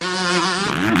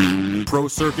Pro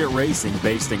Circuit Racing,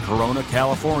 based in Corona,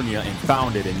 California, and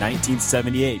founded in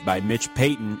 1978 by Mitch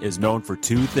Payton, is known for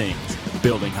two things: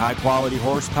 building high-quality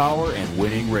horsepower and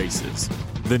winning races.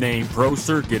 The name Pro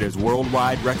Circuit is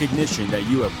worldwide recognition that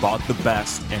you have bought the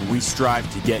best, and we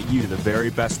strive to get you the very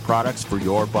best products for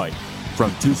your bike.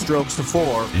 From 2 strokes to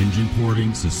 4, engine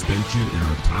porting, suspension, and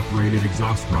our top-rated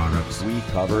exhaust products, we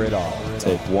cover it all.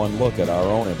 Take one look at our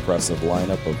own impressive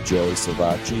lineup of Joey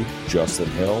Savacci, Justin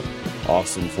Hill,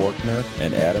 Austin Forkner,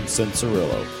 and Adam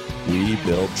Cincerillo. We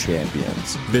build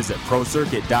champions. Visit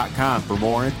ProCircuit.com for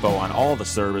more info on all the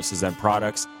services and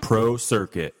products. Pro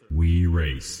Circuit. We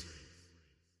race.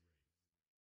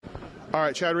 All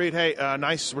right, Chad Reed, hey,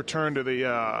 nice return to the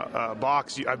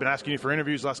box. I've been asking you for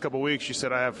interviews the last couple of weeks. You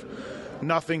said I have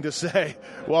nothing to say.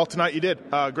 Well, tonight you did.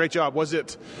 Great job. Was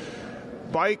it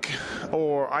bike,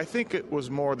 or I think it was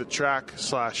more the track /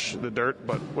 the dirt,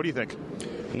 but what do you think?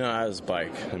 No, it was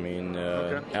bike. I mean,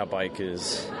 Our bike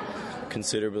is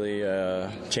considerably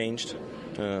changed.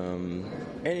 And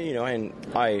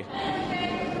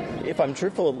if I'm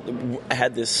truthful, I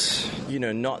had this,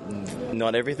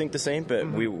 not everything the same, but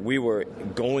we were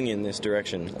going in this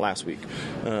direction last week.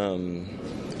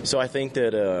 So I think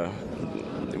that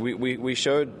we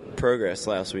showed progress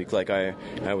last week. Like I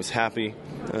was happy,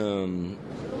 and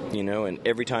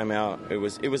every time out it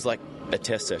was like a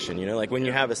test session. Like when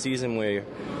you have a season where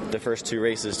the first 2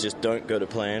 races just don't go to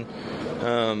plan,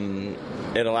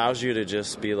 it allows you to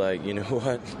just be like, you know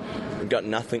what, we've got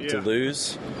nothing to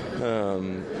lose.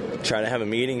 Try to have a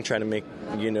meeting, try to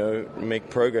make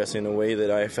progress in a way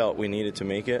that I felt we needed to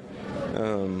make it,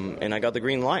 and I got the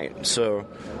green light. So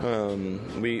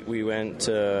we went,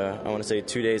 I want to say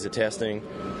 2 days of testing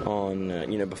on,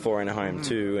 before Anaheim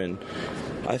 2, and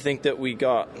I think that we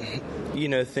got,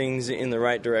 things in the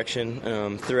right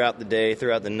direction throughout the day,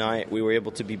 throughout the night. We were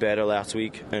able to be better last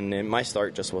week, and then my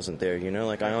start just wasn't there.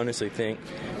 I honestly think,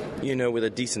 with a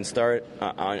decent start,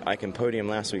 I can podium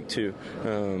last week too.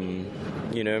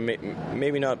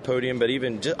 Maybe not podium, but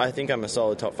even I think I'm a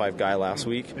solid top 5 guy last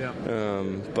week. Yeah.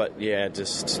 But yeah,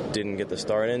 just didn't get the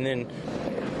start. And then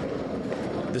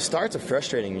the starts are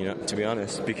frustrating, to be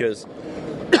honest, because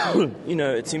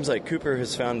it seems like Cooper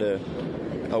has found a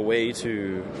way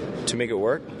to make it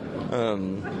work.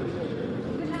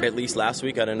 At least last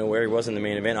week, I don't know where he was in the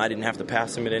main event. I didn't have to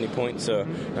pass him at any point, so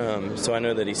I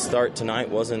know that his start tonight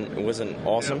wasn't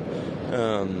awesome.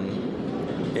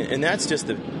 And that's just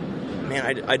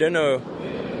I don't know.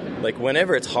 Like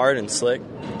whenever it's hard and slick,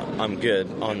 I'm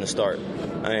good on the start,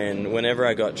 and whenever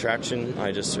I got traction, I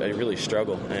really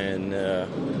struggle. And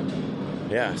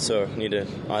so need to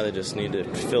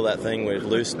fill that thing with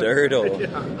loose dirt, or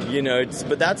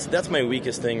but that's my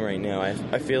weakest thing right now.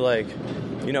 I feel like.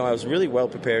 I was really well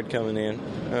prepared coming in,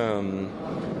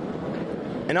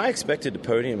 and I expected to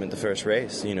podium at the first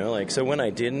race, so when I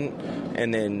didn't,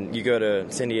 and then you go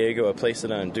to San Diego, a place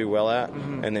that I don't do well at,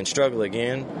 and then struggle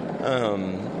again,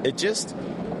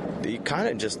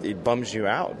 it bums you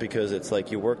out, because it's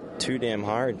like you work too damn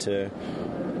hard to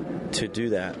do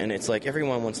that, and it's like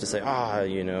everyone wants to say,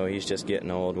 he's just getting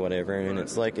old, whatever, and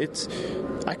it's like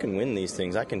I can win these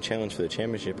things, I can challenge for the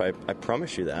championship, I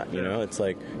promise you that. It's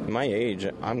like my age,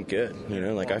 I'm good,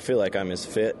 I feel like I'm as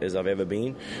fit as I've ever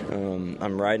been,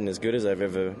 I'm riding as good as I've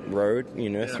ever rode,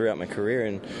 throughout my career,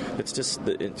 and it's just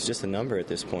a number at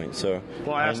this point. So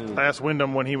I asked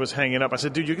Wyndham when he was hanging up, I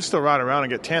said, dude, you can still ride around and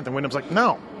get 10th, and Wyndham's like,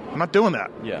 no, I'm not doing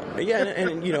that. Yeah,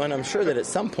 and and I'm sure that at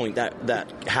some point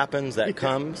that happens, that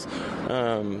comes.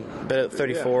 But at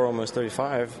 34, almost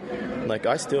 35,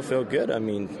 I still feel good. I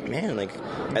mean, man,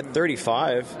 at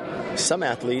 35, some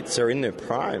athletes are in their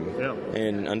prime,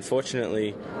 and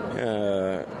unfortunately,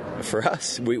 for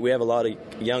us, we have a lot of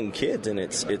young kids, and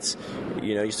it's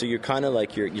so you're kind of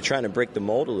like you're trying to break the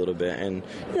mold a little bit, and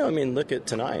look at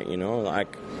tonight,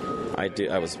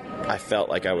 I felt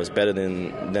like I was better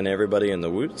than everybody in the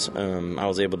Woots. I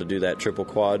was able to do that triple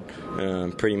quad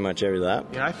pretty much every lap.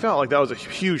 Yeah, I felt like that was a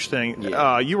huge thing.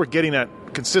 Yeah. You were getting that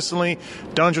consistently.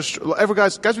 Guys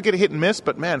would get a hit and miss,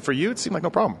 but man, for you, it seemed like no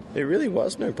problem. It really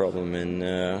was no problem, and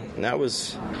that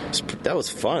was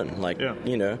fun.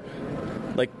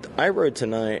 I rode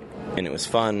tonight, and it was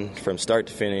fun from start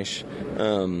to finish.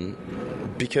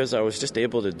 Because I was just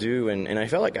able to do, and I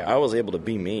felt like I was able to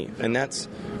be me, and that's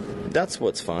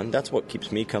what's fun. That's what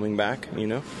keeps me coming back, I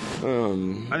think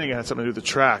it had something to do with the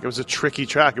track. It was a tricky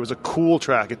track. It was a cool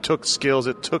track. It took skills.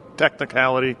 It took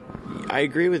technicality. I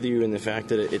agree with you in the fact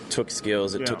that it took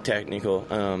skills. It took technical.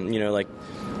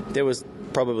 There was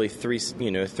probably three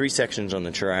sections on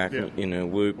the track.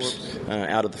 Whoops.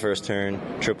 Out of the first turn,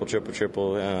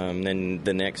 triple, then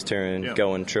the next turn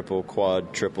going triple,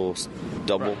 quad, triple,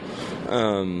 double.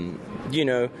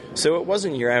 So it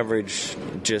wasn't your average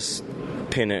just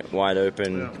pin it wide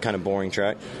open kind of boring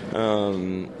track.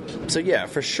 So yeah,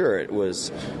 for sure it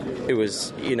was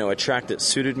a track that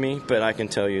suited me, but I can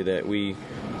tell you that we're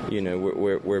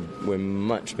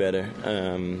much better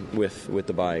with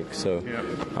the bike. So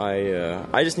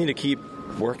I just need to keep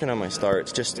working on my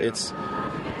starts.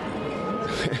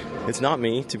 It's not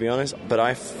me, to be honest, but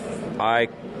I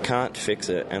can't fix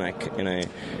it, and I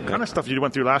kind of stuff you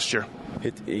went through last year.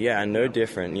 No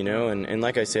different, and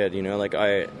like I said,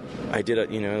 I did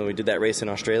we did that race in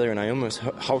Australia, and I almost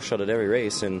house shot at every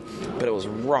race, but it was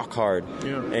rock hard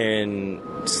and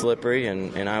slippery,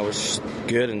 and I was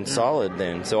good and solid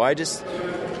then. So I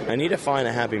need to find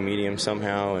a happy medium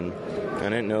somehow, and I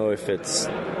don't know if it's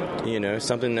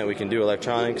something that we can do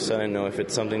electronics. I don't know if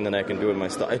it's something that I can do with my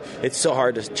style. It's so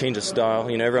hard to change a style.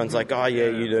 Everyone's like, oh yeah,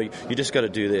 you just got to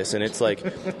do this, and it's like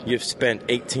you've spent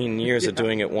 18 years of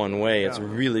doing it one way. It's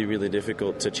really, really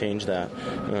difficult to change that.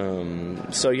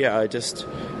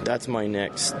 That's my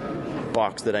next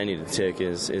box that I need to tick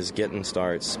is getting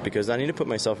starts, because I need to put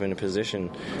myself in a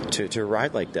position to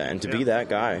ride like that and to be that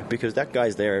guy, because that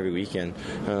guy's there every weekend.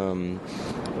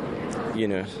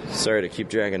 Sorry to keep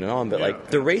dragging it on, but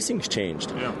the racing's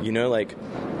changed. Like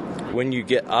when you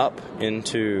get up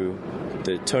into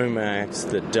the Tomacs,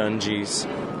 the Dungies,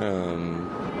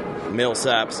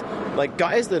 Millsaps, like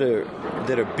guys that are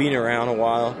been around a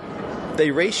while,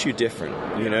 they race you different.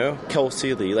 Kel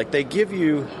Seeley, like they'll give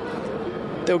you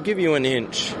an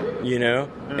inch,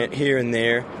 here and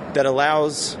there that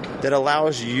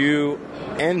allows you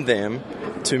and them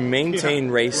to maintain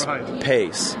race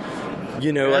pace.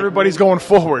 Everybody's going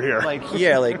forward here.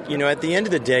 At the end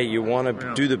of the day, you want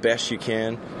to do the best you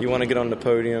can. You want to get on the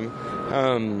podium.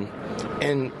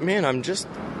 And man,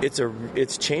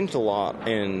 it's changed a lot,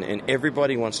 and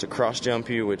everybody wants to cross jump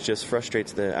you, which just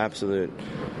frustrates the absolute.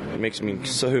 It makes me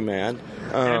so mad.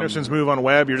 Anderson's move on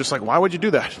Webb, you're just like, why would you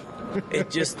do that? It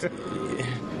just.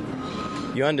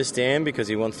 You understand because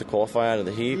he wants to qualify out of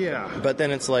the heat. Yeah. But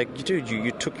then it's like, dude,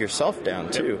 you took yourself down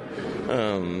too.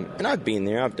 And I've been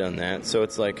there, I've done that. So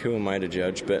it's like, who am I to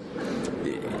judge? But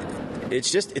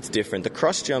it's different. The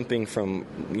cross jumping from,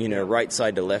 right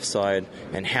side to left side,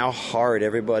 and how hard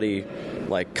everybody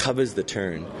covers the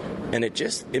turn. And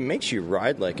it makes you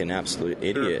ride like an absolute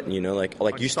idiot, you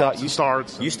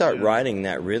start riding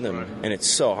that rhythm, and it's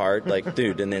so hard,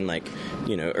 dude. And then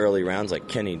early rounds like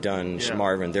Kenny Dunn,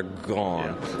 Marvin, they're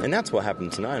gone, and that's what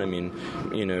happened tonight. I mean,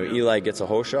 Eli gets a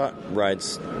whole shot,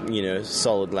 rides,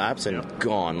 solid laps, and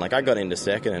gone. I got into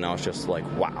second, and I was just like,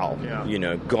 wow,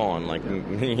 gone.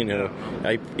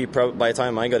 He probably by the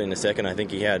time I got into second, I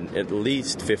think he had at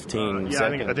least 15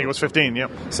 seconds. I think it was 15.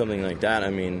 Yep, something like that. I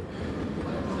mean.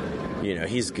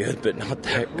 He's good, but not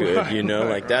that good.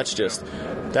 Right. That's just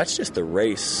the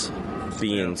race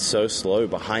being so slow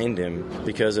behind him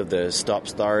because of the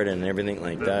stop-start and everything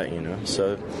like that.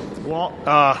 So. Well,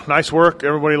 nice work.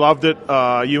 Everybody loved it.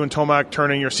 You and Tomac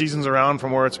turning your seasons around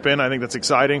from where it's been. I think that's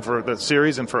exciting for the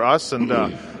series and for us. And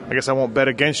I guess I won't bet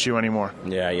against you anymore.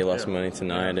 Yeah, you lost money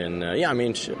tonight, and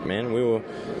man, we were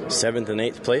 7th and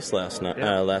 8th place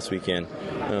last weekend.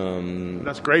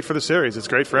 That's great for the series. It's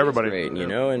great for everybody. Great,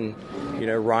 and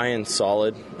Ryan's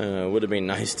solid. Would have been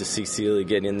nice to see Seeley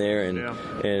get in there, and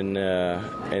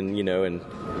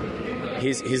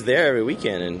he's there every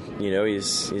weekend, and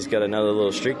he's got another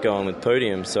little streak going with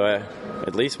podium. So I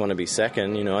at least want to be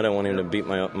second. I don't want him to beat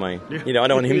my. I don't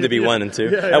want him to be 1 and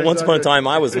 2. At once upon a time,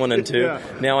 I was 1 and 2.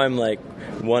 Now I'm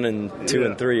 1 and 2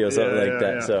 and 3 or something like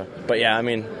that. Yeah. So, but yeah, I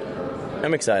mean,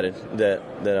 I'm excited that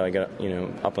I got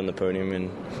up on the podium, and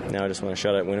now I just want to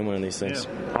shut up winning one of these things.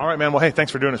 Yeah. All right, man. Well, hey,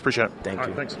 thanks for doing this. Appreciate it. Thank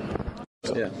you. Right, thanks.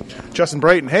 Yeah. Justin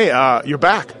Brayton, hey, you're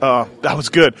back. That was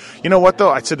good. You know what,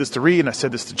 though? I said this to Reed, and I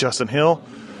said this to Justin Hill,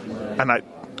 and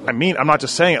I mean, I'm not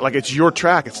just saying it. It's your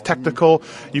track. It's technical.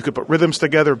 You could put rhythms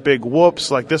together, big whoops.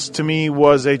 This, to me,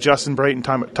 was a Justin Brayton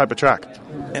type of track.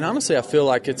 And honestly, I feel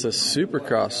like it's a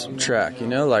supercross track,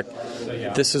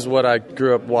 this is what I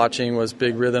grew up watching, was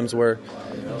big rhythms where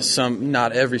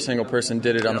not every single person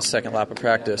did it on the second lap of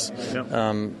practice.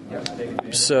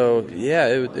 So, yeah,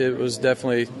 it was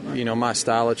definitely, my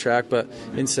style of track. But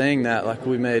in saying that,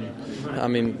 we made,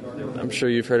 I'm sure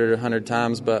you've heard it 100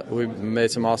 times, but we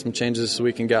made some awesome changes this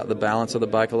week and got the balance of the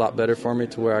bike a lot better for me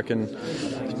to where I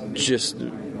can just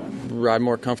ride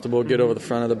more comfortable, get over the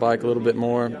front of the bike a little bit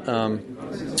more.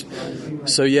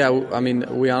 So yeah, I mean,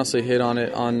 we honestly hit on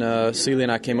it on Seeley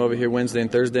and I came over here Wednesday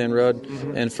and Thursday and rode,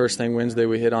 and first thing Wednesday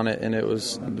we hit on it, and it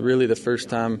was really the first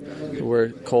time where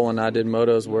Cole and I did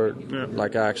motos where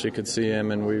like I actually could see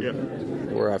him, and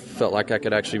where I felt like I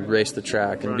could actually race the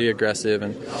track and be aggressive,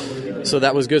 and so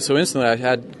that was good. So instantly I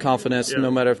had confidence,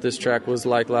 no matter if this track was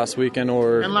like last weekend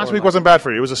or. And last week wasn't bad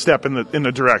for you. It was a step in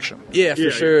the direction. Yeah, for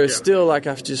sure. It's still like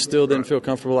I just still didn't feel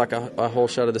comfortable. Like a whole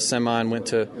shot of the semi and went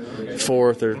to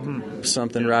fourth or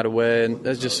something right away, and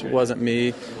that just wasn't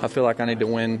me. I feel like I need to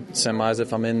win semis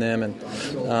if I'm in them,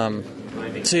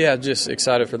 and so yeah, just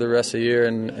excited for the rest of the year,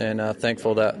 and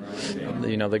thankful that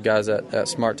the guys at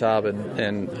Smart Top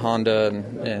and Honda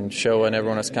and Showa and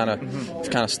everyone has kind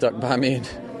of stuck by me and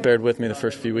bared with me the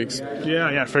first few weeks.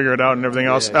 Yeah, figure it out and everything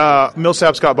else.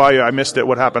 Millsaps got by you. I missed it.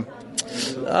 What happened?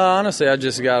 Honestly, I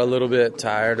just got a little bit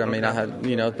tired. I mean, I had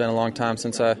it's been a long time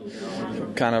since I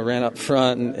kind of ran up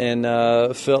front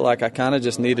and felt like I kind of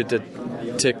just needed to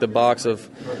tick the box of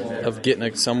getting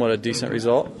a decent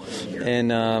result.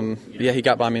 And he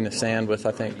got by me in the sand with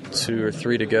I think 2 or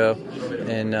 3 to go,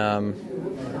 and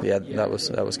that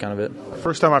was kind of it.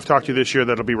 First time I've talked to you this year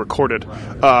that'll be recorded.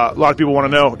 A lot of people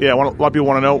want to know. Yeah, a lot of people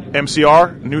want to know.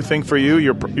 MCR, new thing for you.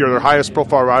 You're the highest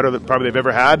profile rider that probably they've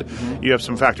ever had. You have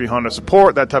some factory Honda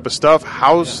support, that type of stuff.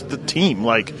 How's the team?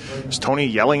 Like, is Tony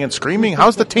yelling and screaming?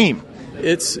 How's the team?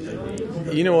 It's,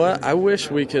 you know what? I wish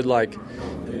we could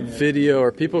video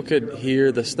or people could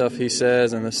hear the stuff he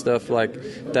says and the stuff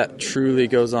that truly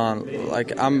goes on.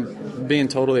 Like, I'm being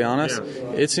totally honest,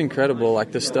 it's incredible.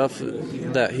 Like, the stuff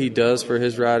that he does for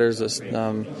his riders,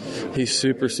 he's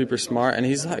super, super smart, and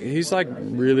he's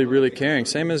really, really caring.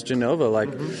 Same as Genova.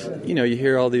 You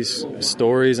hear all these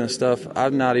stories and stuff.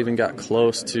 I've not even got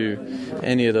close to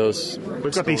any of those.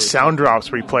 We've got these sound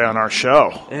drops we play on our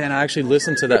show. And I actually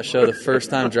listened to that show the first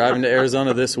time driving to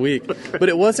Arizona this week, but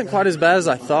it wasn't quite as bad as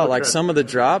I thought. Like, some of the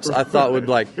drops I thought would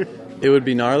it would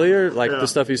be gnarlier, the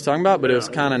stuff he's talking about, but it was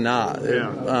kind of not.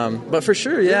 But for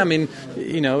sure, I mean,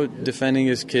 defending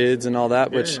his kids and all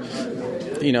that, which,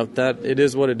 that it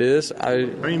is what it is. I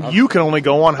mean, you can only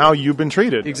go on how you've been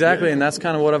treated. Exactly, and that's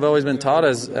kind of what I've always been taught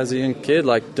as a young kid.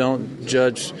 Like, don't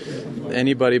judge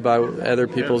anybody by other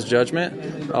people's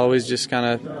judgment. Always just kind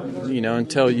of,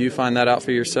 until you find that out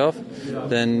for yourself,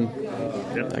 then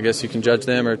I guess you can judge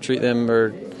them or treat them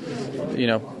or,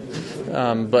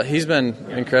 but he's been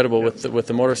incredible with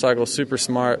the motorcycle, super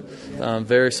smart,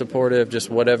 very supportive, just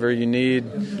whatever you need.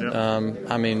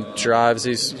 I mean,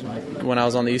 drives. When I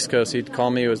was on the East Coast, he'd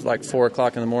call me. It was like 4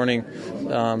 o'clock in the morning,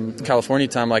 California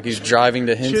time. Like, he's driving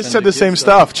to Hinton. Just said the same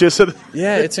stuff.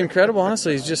 Yeah, it's incredible.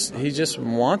 Honestly, he just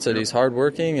wants it. He's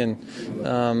hardworking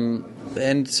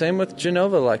and same with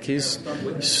Genova. Like, he's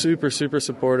super, super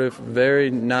supportive, very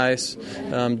nice,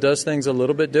 does things a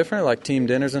little bit different, like team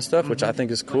dinners and stuff, which I think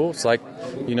is cool. It's like,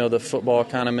 the football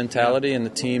kind of mentality and the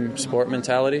team sport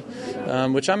mentality,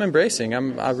 which I'm embracing.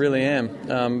 I really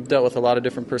am. Dealt with a lot of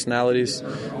different personalities,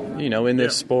 in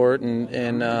this sport,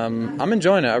 and I'm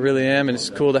enjoying it. I really am, and it's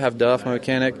cool to have Duff, my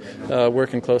mechanic,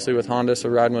 working closely with Honda, so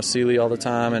riding with Seeley all the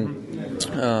time,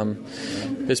 and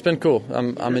it's been cool.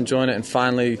 I'm enjoying it, and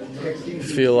finally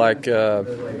feel like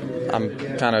I'm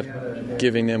kind of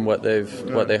giving them what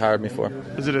they hired me for.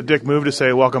 Is it a dick move to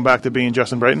say welcome back to being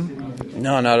Justin Brayton?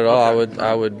 No, not at all.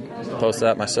 I would post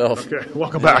that myself. Okay,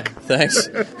 welcome back. Thanks.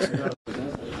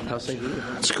 How's St. Louis?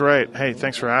 It's great. Hey,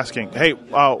 thanks for asking. Hey,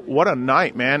 what a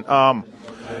night, man.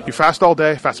 You fast all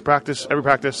day, fast practice, every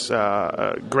practice,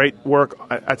 great work.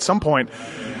 At some point,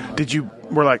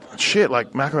 we're like, shit,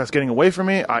 like, McElrath's getting away from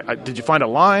me. Did you find a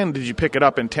line? Did you pick it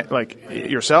up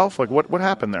yourself? Like, what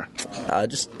happened there?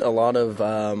 Just a lot of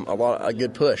a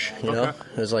good push. You know,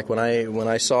 it was like when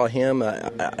I saw him,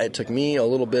 it took me a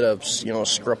little bit of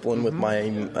scruffling with my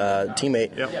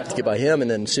teammate to get by him,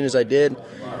 and then as soon as I did,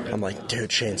 I'm like,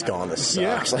 dude, Shane's gone. This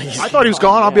sucks. Like, I thought he was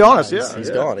gone. I'll be honest. Yeah, he's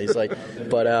gone. He's like,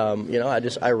 but I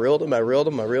reeled him,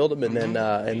 and then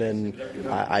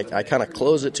I kind of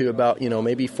closed it to about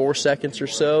maybe 4 seconds or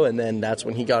so, and then that's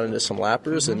when he got into some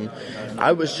lappers, and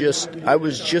I was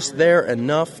just there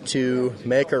enough to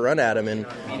make a run at him, and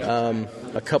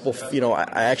a couple,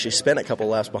 I actually spent a couple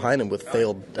laps behind him with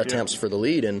failed attempts for the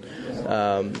lead, and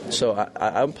so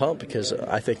I'm pumped because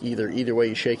I think either way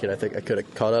you shake it, I think I could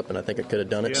have caught up, and I think I could have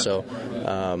done it. So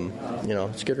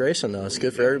it's good racing though. It's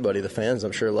good for everybody. The fans,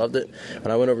 I'm sure, loved it.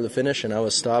 When I went over the finish and I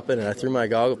was stopping and I threw my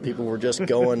goggles, people were just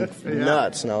going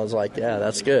nuts, and I was like, yeah,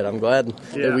 that's good. I'm glad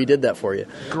that we did that for you.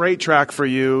 Great track for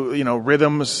you.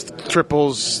 Rhythms,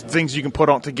 triples, things you can put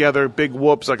on together, big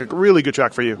whoops, like a really good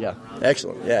track for you. Yeah,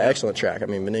 excellent. Yeah, excellent track. track.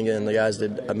 I mean, Meninga and the guys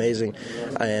did amazing,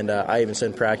 and I even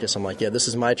said in practice, I'm like, yeah, this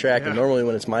is my track, and normally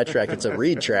when it's my track, it's a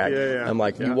Reed track. Yeah. I'm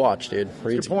like, you watch, dude.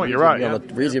 Reed's You're right.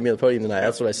 Reed's gonna be on the podium tonight.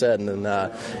 That's what I said, and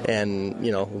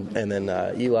then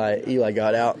Eli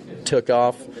got out, took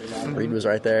off. Reed was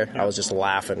right there. I was just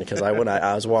laughing because I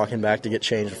was walking back to get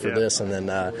changed for this, and then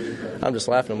I'm just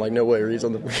laughing. I'm like, no way, Reed's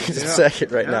on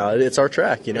second right now. It's our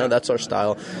track, That's our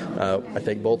style. I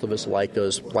think both of us like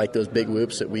those big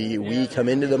whoops that we come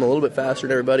into them a little bit faster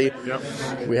than everybody.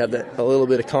 Yep. We have a little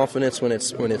bit of confidence when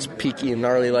it's peaky and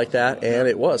gnarly like that, and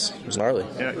it was gnarly.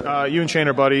 Yeah. You and Shane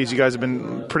are buddies. You guys have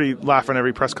been pretty laughing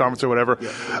every press conference or whatever.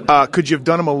 Yeah. Could you have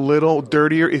done them a little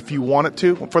dirtier if you wanted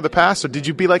to for the pass, or did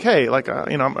you be like, hey,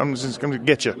 I'm just going to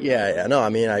get you? Yeah. No, I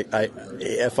mean, I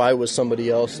if I was somebody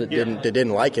else that didn't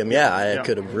like him, I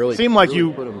could have really seemed like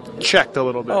really you checked a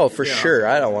little bit. Oh, for sure.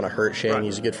 I don't want to hurt Shane. Right.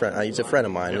 He's a good friend. He's a friend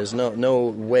of mine. There's no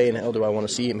way in hell do I want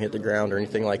to see him hit the ground or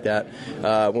anything like that.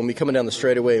 When we coming down the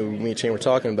straightaway, me and Shane were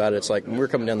talking about it. It's like when we were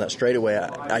coming down that straightaway,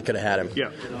 I could have had him.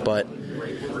 Yeah. But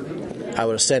I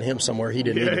would have sent him somewhere he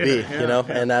didn't need to be,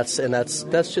 And that's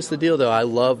just the deal, though. I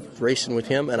love racing with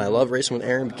him, and I love racing with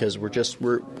Aaron because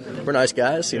we're nice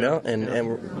guys,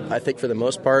 And I think for the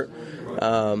most part,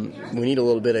 we need a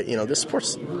little bit of this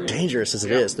sport's dangerous as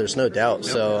it is. There's no doubt.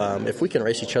 So if we can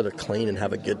race each other clean and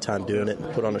have a good time doing it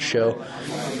and put on a show,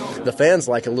 the fans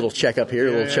like a little check up here,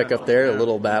 a little check up there, a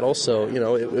little battle. So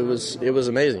it was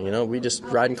amazing. We just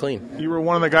riding clean. You were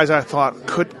one of the guys I thought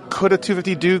could a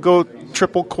 250 do go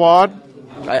triple quad.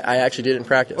 I actually did it in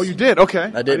practice. Oh, you did?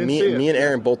 Okay. I did. Me and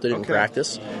Aaron both did it in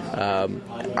practice.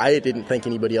 I didn't think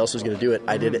anybody else was going to do it.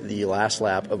 I did it the last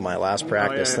lap of my last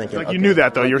practice, thinking. Like you knew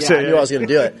that, though. You were saying. I knew I was going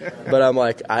to do it, but I'm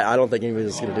like, I don't think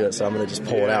anybody's going to do it, so I'm going to just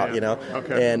pull it out,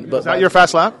 Okay. But was that your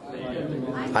fast lap?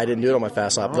 I didn't do it on my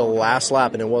fast lap. The last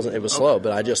lap, and it was slow,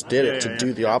 but I just did it to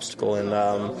do the obstacle, and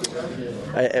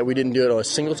we didn't do it a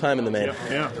single time in the main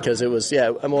because it was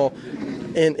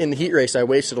in the heat race, I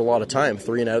wasted a lot of time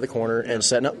 3 and out of the corner and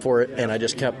setting up for it, and I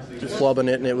just kept clubbing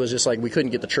it, and it was just like we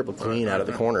couldn't get the triple clean out of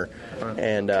the corner.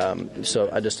 And so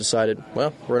I just decided,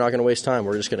 well, we're not going to waste time.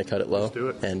 We're just going to cut it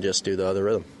low and just do the other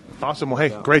rhythm. Awesome. Well, hey,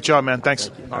 great job, man.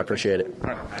 Thanks. I appreciate it.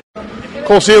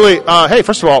 Cole Seely, hey,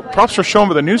 first of all, props for showing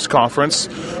up at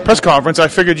the press conference. I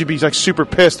figured you'd be like super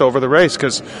pissed over the race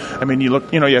because, I mean, you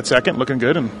had second, looking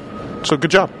good, and so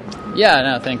good job. Yeah,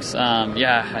 no, thanks.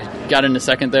 I got into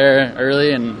second there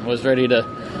early and was ready to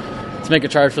make a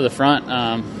charge for the front.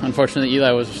 Unfortunately,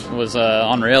 Eli was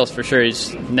on rails for sure.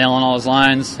 He's nailing all his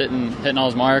lines, hitting all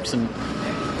his marks, and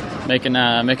making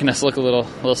us look a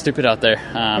little stupid out there.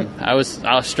 I was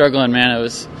struggling, man.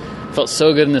 Felt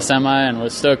so good in the semi, and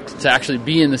was stoked to actually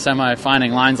be in the semi,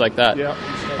 finding lines like that.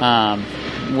 Yeah.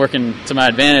 Working to my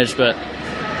advantage, but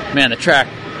man, the track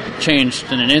changed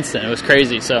in an instant. It was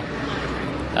crazy. So.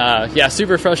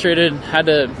 Super frustrated. Had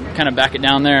to kind of back it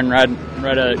down there and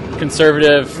ride a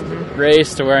conservative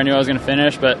race to where I knew I was going to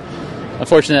finish. But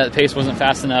unfortunately, the pace wasn't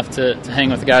fast enough to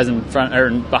hang with the guys in front or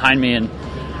behind me, and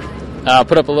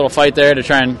put up a little fight there to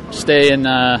try and stay in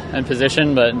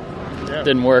position, but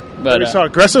didn't work. But we saw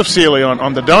aggressive Seely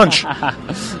on the dunge.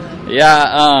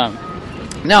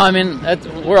 No, I mean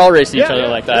we're all racing each other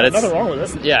like that. It's nothing wrong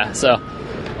with it. Yeah, so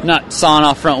not sawing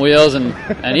off front wheels, and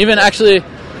even actually.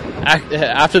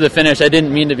 After the finish, I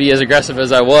didn't mean to be as aggressive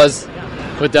as I was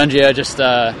with Dungey. I just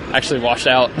actually washed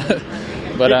out.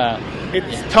 But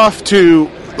it's tough to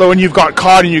when you've got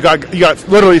caught and you got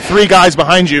literally 3 guys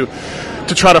behind you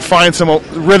to try to find some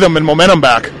rhythm and momentum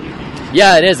back.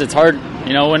 Yeah, it is. It's hard.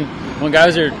 When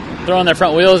guys are throwing their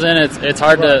front wheels in, it's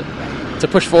hard to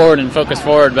push forward and focus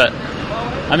forward. But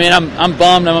I mean, I'm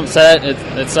bummed. I'm upset.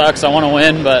 It sucks. I want to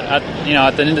win, but at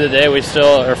the end of the day, we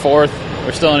still are 4th.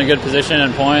 We're still in a good position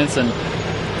in points, and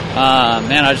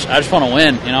man, I just want to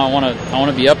win. I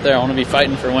want to be up there. I want to be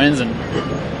fighting for wins and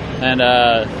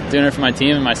doing it for my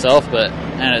team and myself. But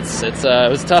man, it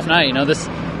was a tough night.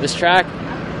 This track,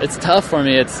 it's tough for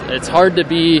me. It's hard to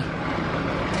be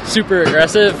super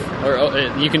aggressive,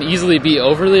 or you can easily be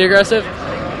overly aggressive,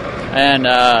 and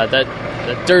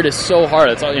that dirt is so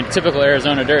hard. It's all typical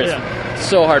Arizona dirt. It's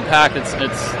so hard packed. It's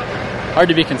hard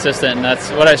to be consistent, and that's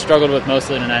what I struggled with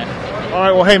mostly tonight. All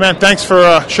right, well, hey, man, thanks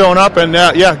for showing up, and,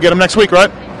 get them next week,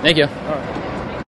 right? Thank you. All right.